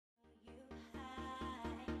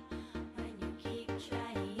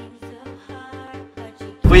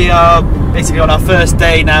We are basically on our first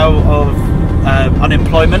day now of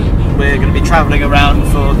unemployment. We're going to be travelling around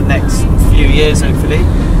for the next few years, hopefully.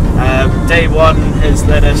 Day one has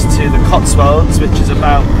led us to the Cotswolds, which is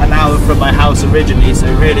about an hour from my house originally, so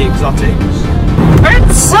really exotic.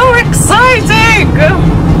 It's so exciting!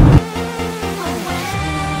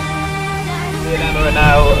 Me and Emma are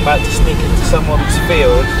now about to sneak into someone's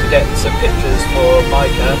field to get some pictures for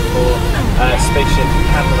Micah for Spaceship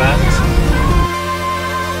Cameravans.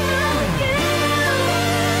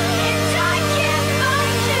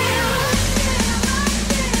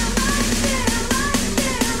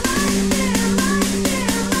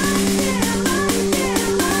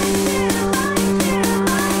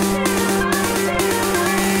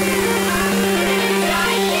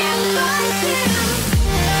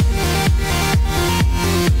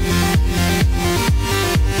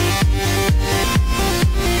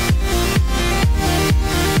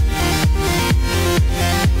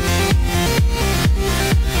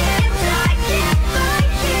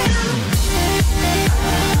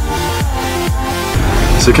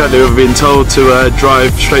 So currently we've been told to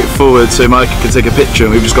drive straight forward so Micah can take a picture,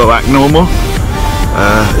 and we've just got to act normal.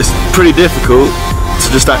 It's pretty difficult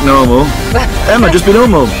to just act normal. Emma, just be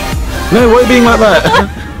normal. No, why are you being like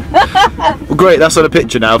that? Well, great, that's on a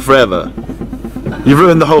picture now, forever. You've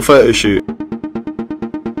ruined the whole photo shoot.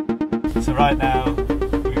 So right now,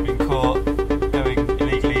 we've been caught going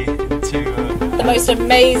illegally into the most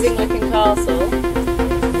amazing looking castle.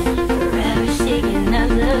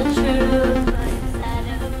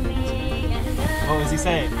 What was he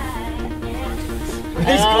saying?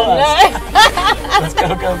 He's got us. Let's go,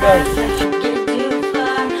 go, go.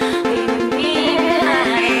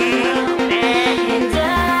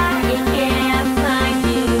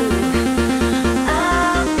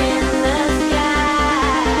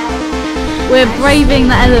 We're braving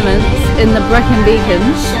the elements in the Brecon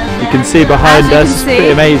Beacons. You can see behind us, it's pretty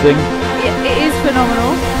amazing. It is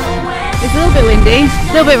phenomenal. It's a little bit windy,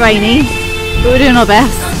 a little bit rainy, but we're doing our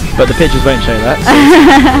best. But the pictures won't show that.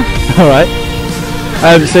 Alright.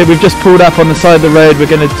 So we've just pulled up on the side of the road.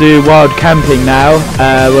 We're going to do wild camping now.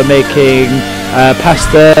 We're making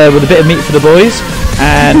pasta with a bit of meat for the boys,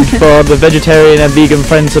 and for the vegetarian and vegan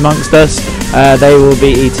friends amongst us, they will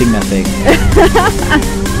be eating nothing.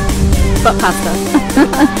 But pasta.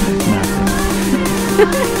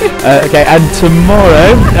 Okay, and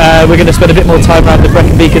tomorrow we're going to spend a bit more time around the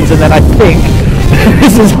Brecon Beacons, and then I think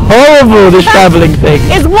this is horrible, this travelling thing.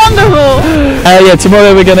 It's wonderful. Yeah,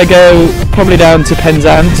 tomorrow we're going to go probably down to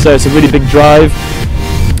Penzance, so it's a really big drive.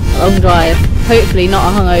 Long drive. Hopefully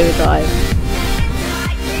not a hungover drive.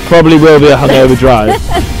 Probably will be a hungover drive.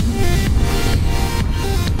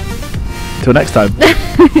 Till next time.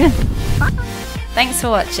 Thanks for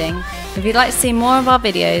watching. If you'd like to see more of our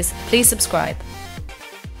videos, please subscribe.